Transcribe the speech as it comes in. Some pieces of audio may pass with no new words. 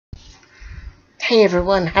Hey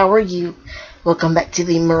everyone, how are you? Welcome back to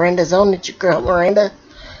the Miranda Zone. It's your girl Miranda.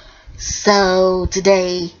 So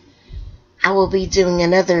today I will be doing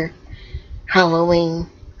another Halloween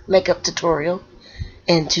makeup tutorial.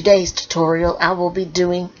 In today's tutorial I will be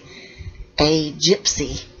doing a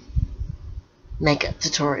gypsy makeup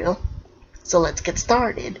tutorial. So let's get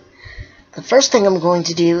started. The first thing I'm going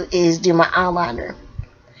to do is do my eyeliner.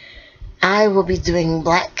 I will be doing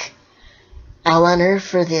black eyeliner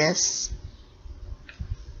for this.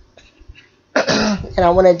 And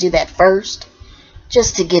I want to do that first,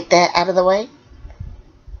 just to get that out of the way.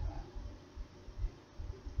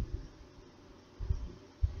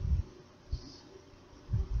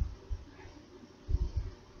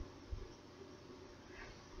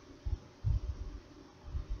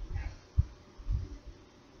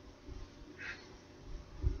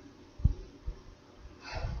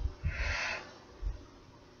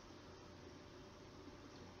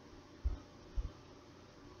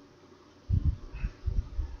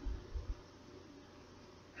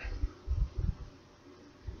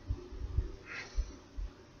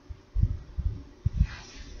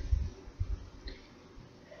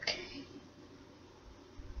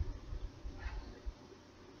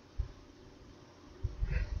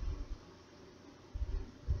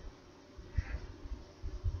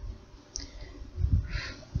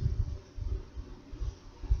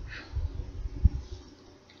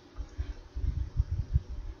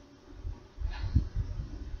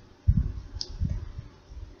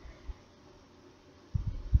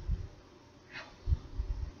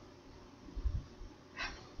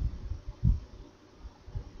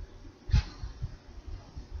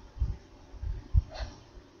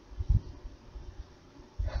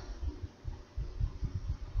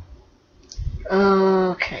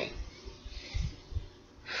 Okay.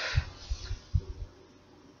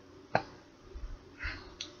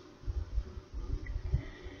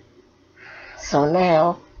 So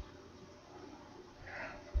now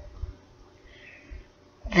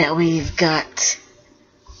that we've got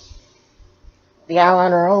the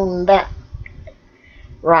eyeliner on that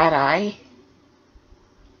right eye,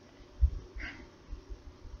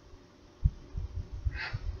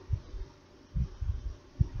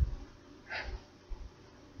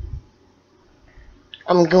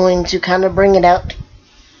 I'm going to kind of bring it out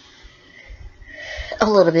a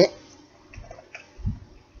little bit.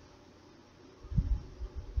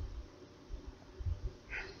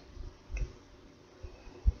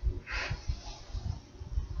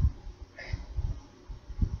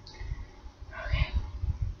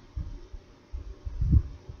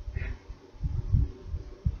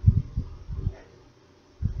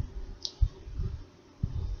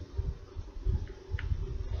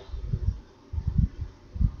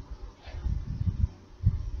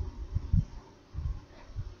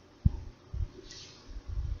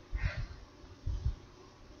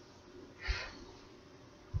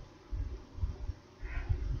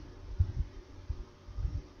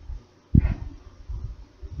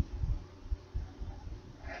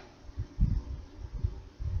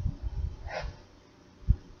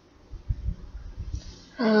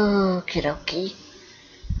 Okie dokie.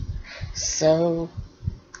 So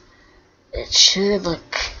it should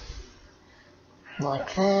look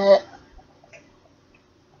like that.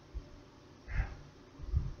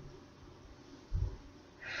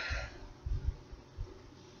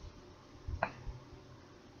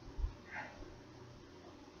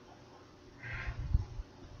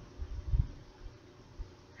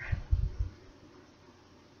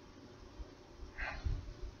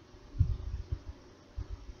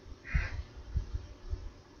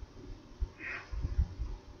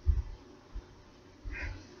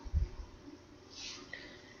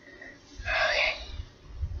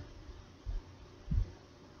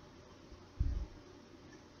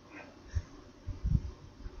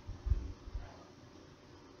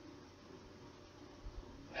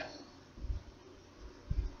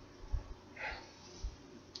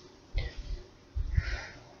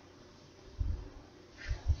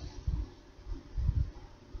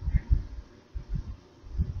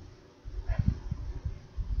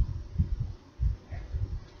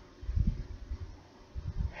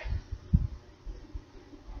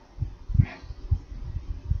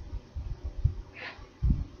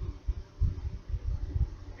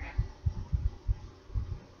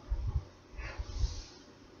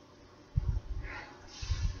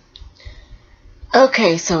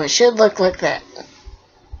 Okay, so it should look like that.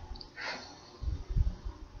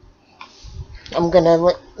 I'm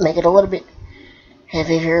gonna make it a little bit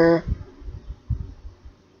heavier.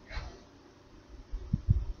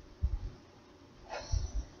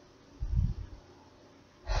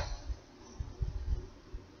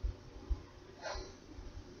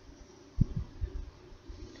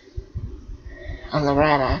 on the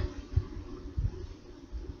right eye.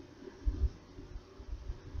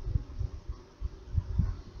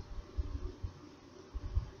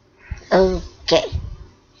 Okay.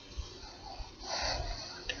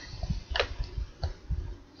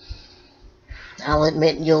 I'll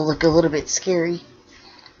admit you'll look a little bit scary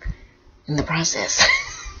in the process.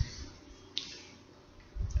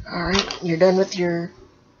 Alright, you're done with your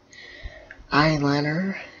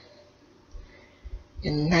eyeliner.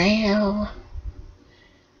 And now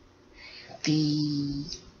the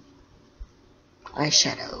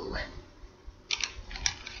eyeshadow.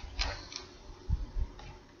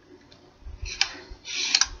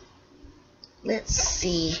 Let's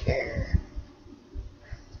see here.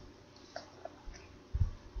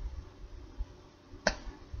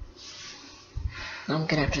 I'm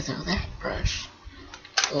gonna have to throw that brush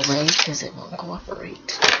away because it won't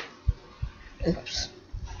cooperate. Oops.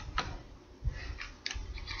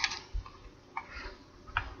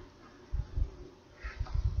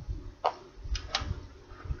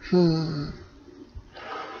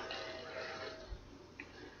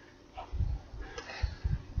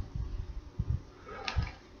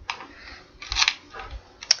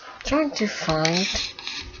 Trying to find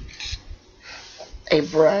a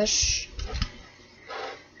brush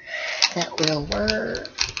that will work.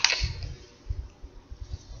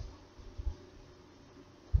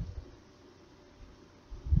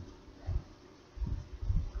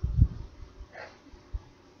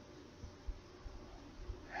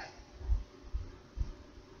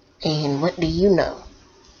 And what do you know?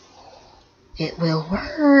 It will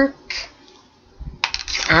work.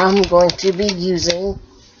 I'm going to be using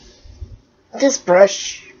this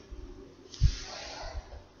brush.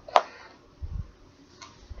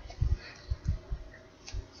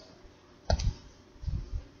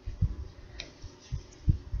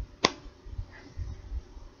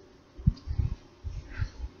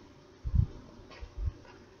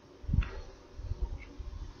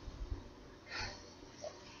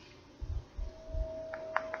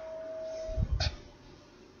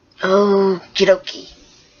 Okie dokie.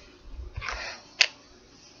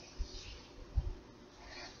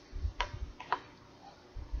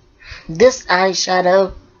 This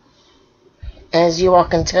eyeshadow, as you all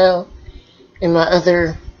can tell in my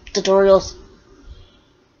other tutorials,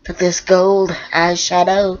 that this gold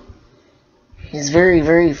eyeshadow is very,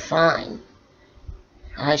 very fine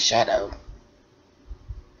eyeshadow.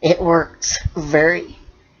 It works very,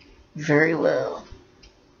 very well.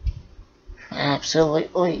 I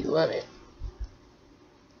absolutely love it.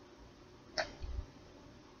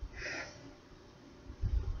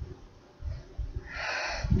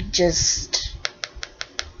 Just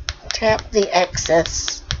tap the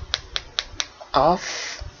excess off.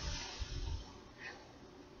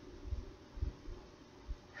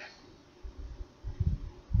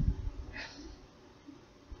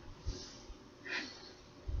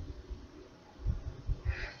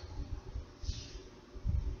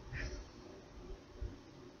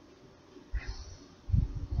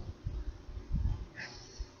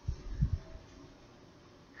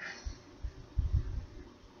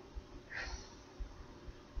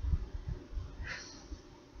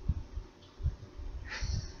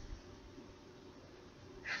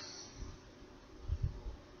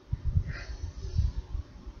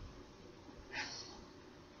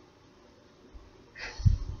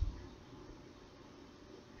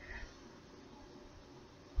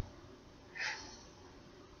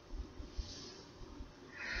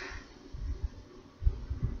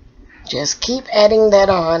 Just keep adding that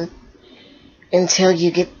on until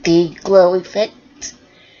you get the glow effect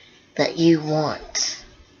that you want,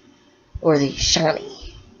 or the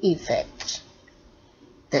shiny effect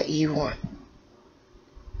that you want.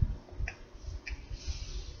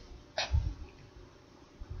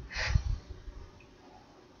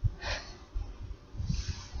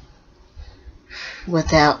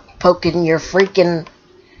 Without poking your freaking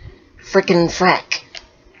frack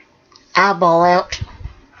eyeball out.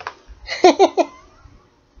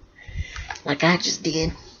 Like I just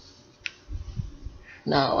did.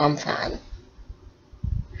 No, I'm fine.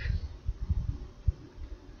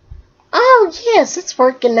 Oh, yes, it's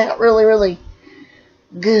working out really, really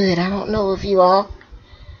good. I don't know if you all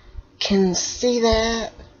can see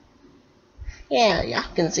that. Yeah, y'all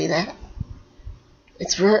can see that.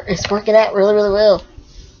 It's working out really, really well.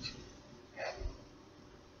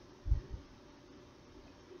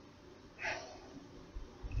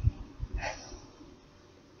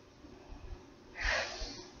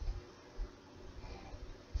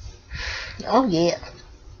 Oh, yeah.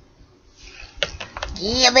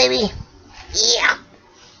 Yeah, baby. Yeah.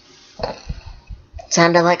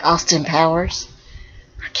 Sounded like Austin Powers.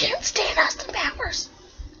 can't stand Austin Powers.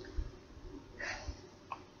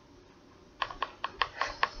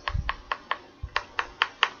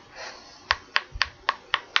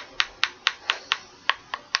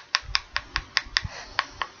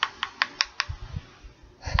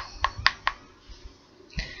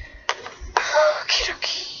 Okie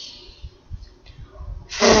dokie.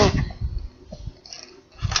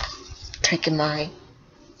 Taking my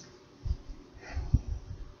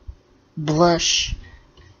blush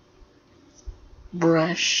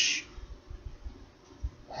brush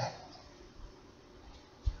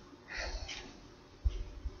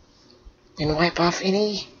and wipe off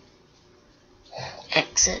any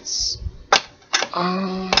excess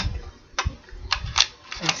on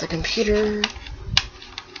the computer.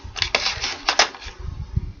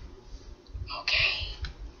 Okay.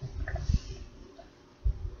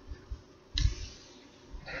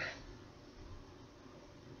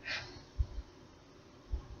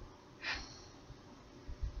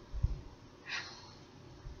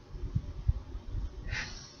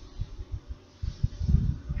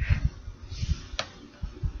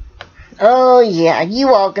 Oh yeah,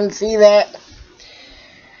 you all can see that.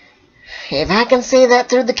 If I can see that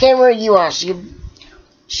through the camera, you all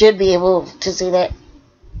should be able to see that.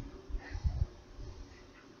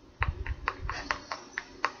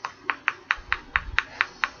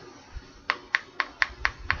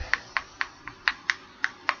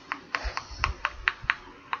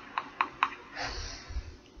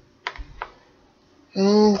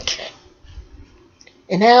 Okay.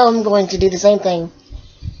 And now I'm going to do the same thing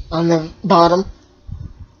on the bottom.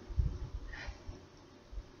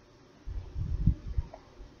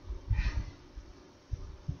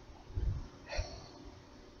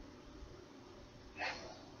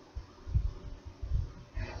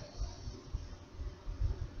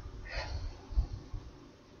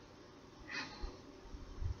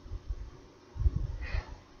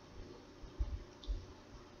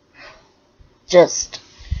 Just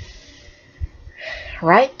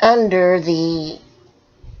right under the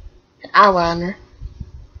eyeliner.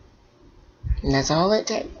 And that's all it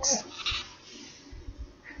takes.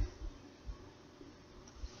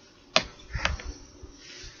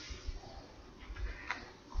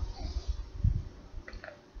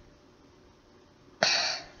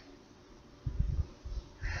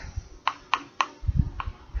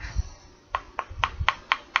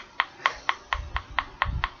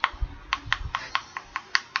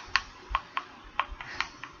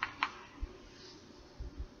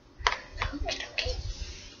 Okay.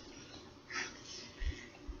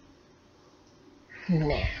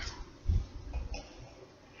 Now.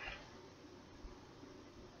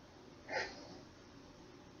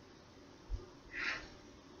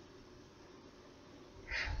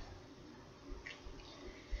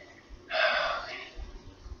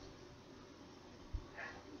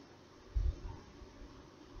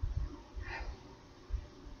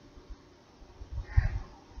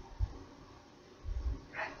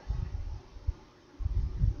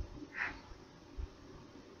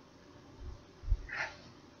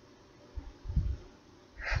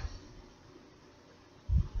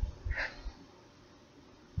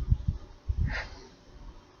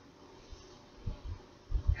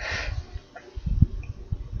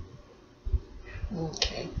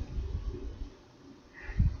 Okay.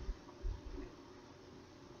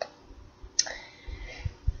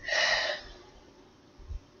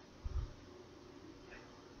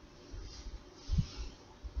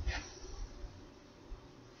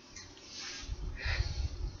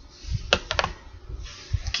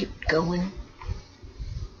 Keep going.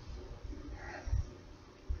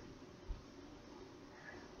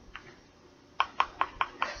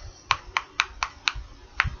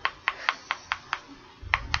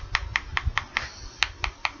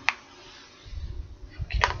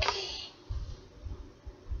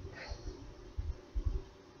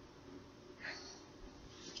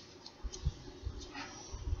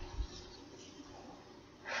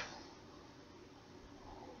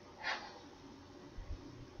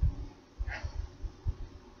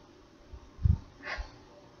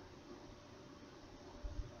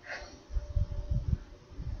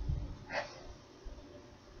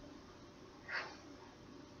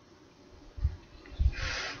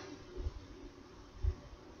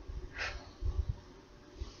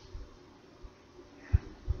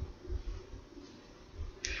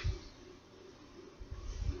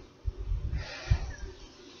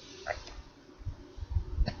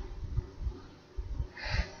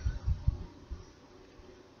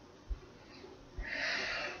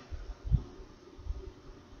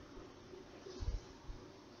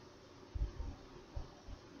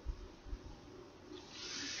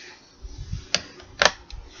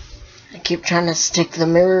 keep trying to stick the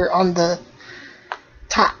mirror on the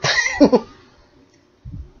top.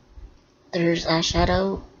 There's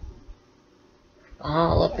eyeshadow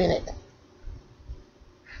all up in it.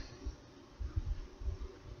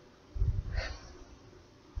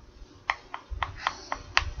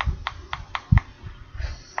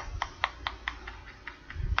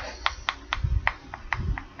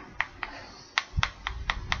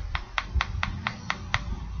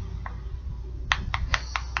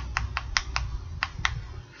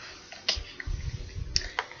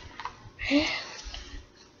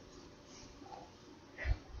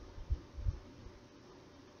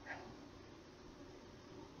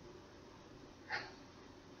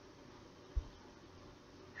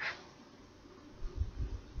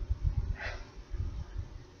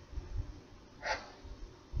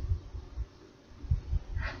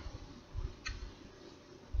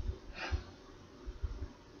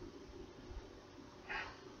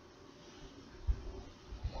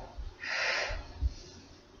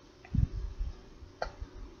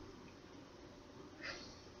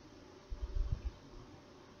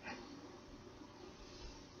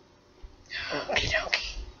 Okie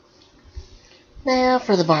dokie. Now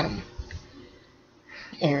for the bottom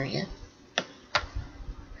area.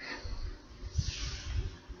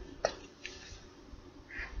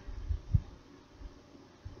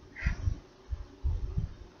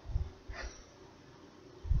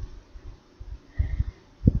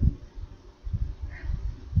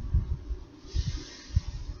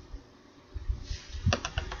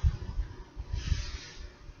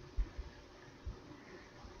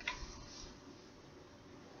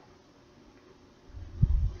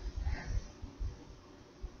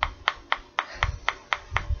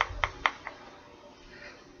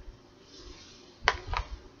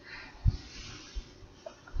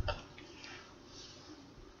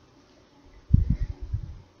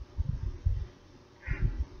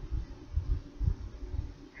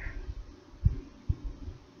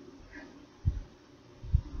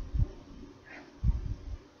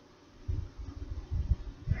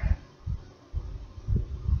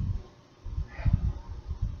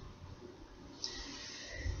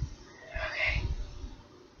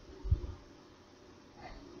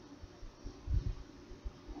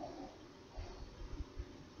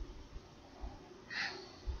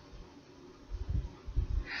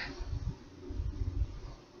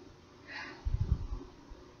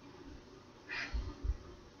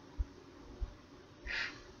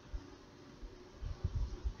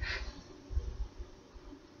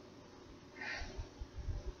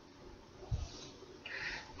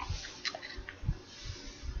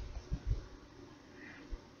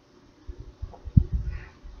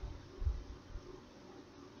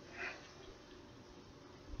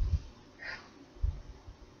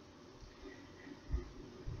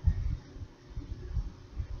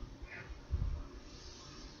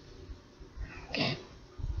 Okay.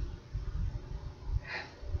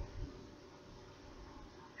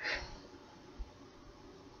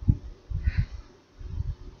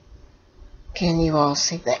 Can you all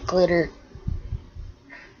see that glitter?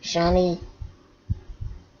 Shiny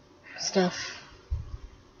stuff.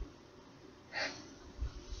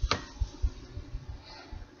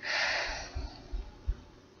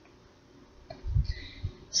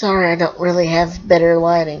 Sorry, I don't really have better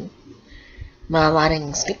lighting. My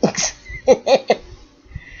lighting stinks.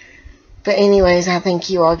 But anyways, I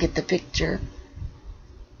think you all get the picture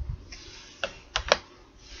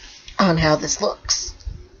on how this looks.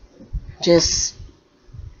 Just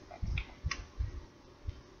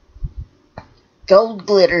gold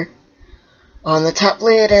glitter on the top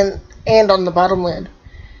lid and on the bottom lid.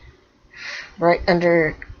 Right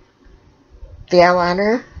under the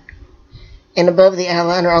eyeliner and above the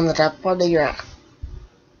eyeliner on the top part of your eye.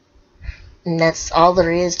 And that's all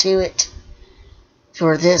there is to it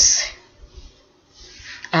for this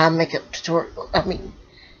eye makeup tutorial. I mean,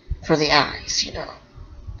 for the eyes, you know.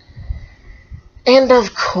 And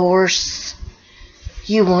of course,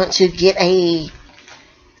 you want to get a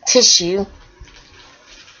tissue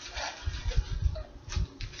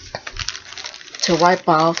to wipe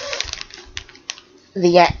off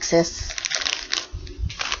the excess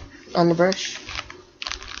on the brush.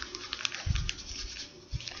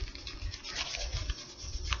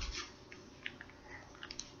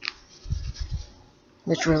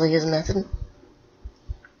 Which really is nothing.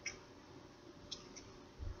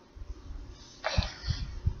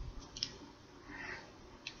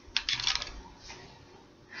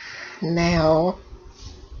 Now,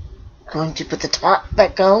 I'm going to put the top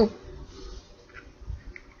back on.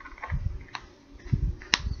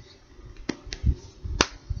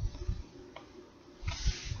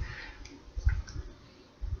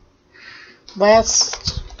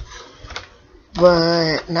 last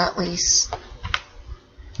but not least,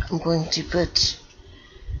 I'm going to put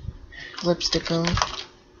lipstick on.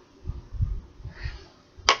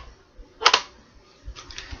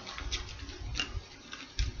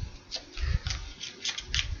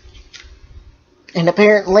 And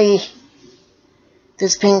apparently,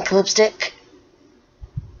 this pink lipstick,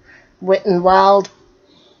 Wet n Wild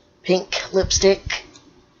pink lipstick,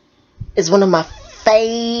 is one of my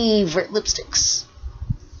favorite lipsticks.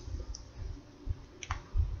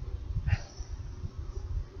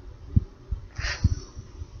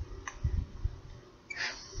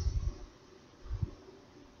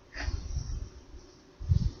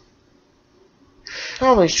 I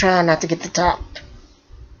always try not to get the top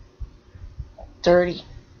dirty.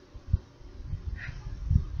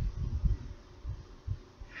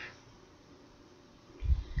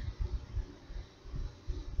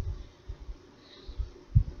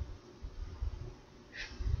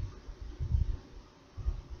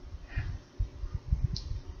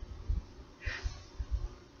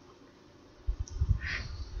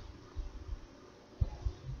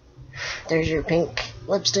 There's your pink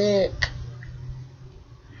lipstick.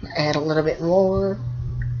 Add a little bit more.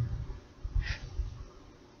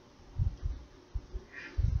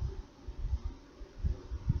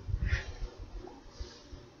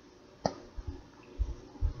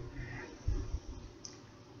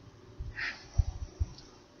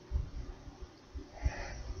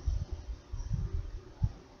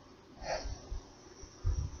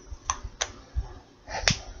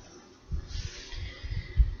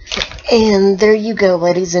 And there you go,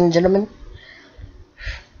 ladies and gentlemen.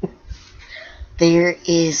 There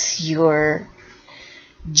is your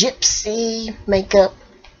Gypsy Makeup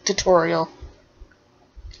tutorial.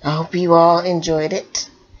 I hope you all enjoyed it.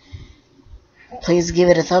 Please give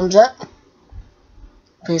it a thumbs up.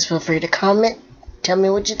 Please feel free to comment. Tell me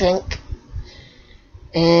what you think.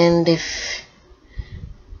 And if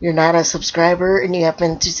you're not a subscriber and you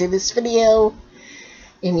happen to see this video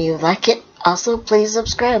and you like it, also please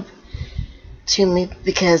subscribe to me,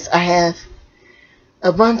 because I have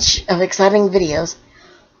a bunch of exciting videos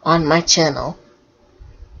on my channel,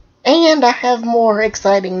 and I have more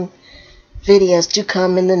exciting videos to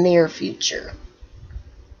come in the near future,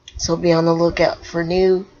 so be on the lookout for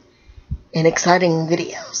new and exciting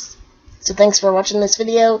videos. So thanks for watching this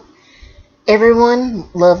video, everyone.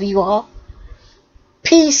 Love you all.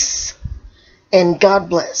 Peace and God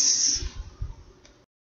bless.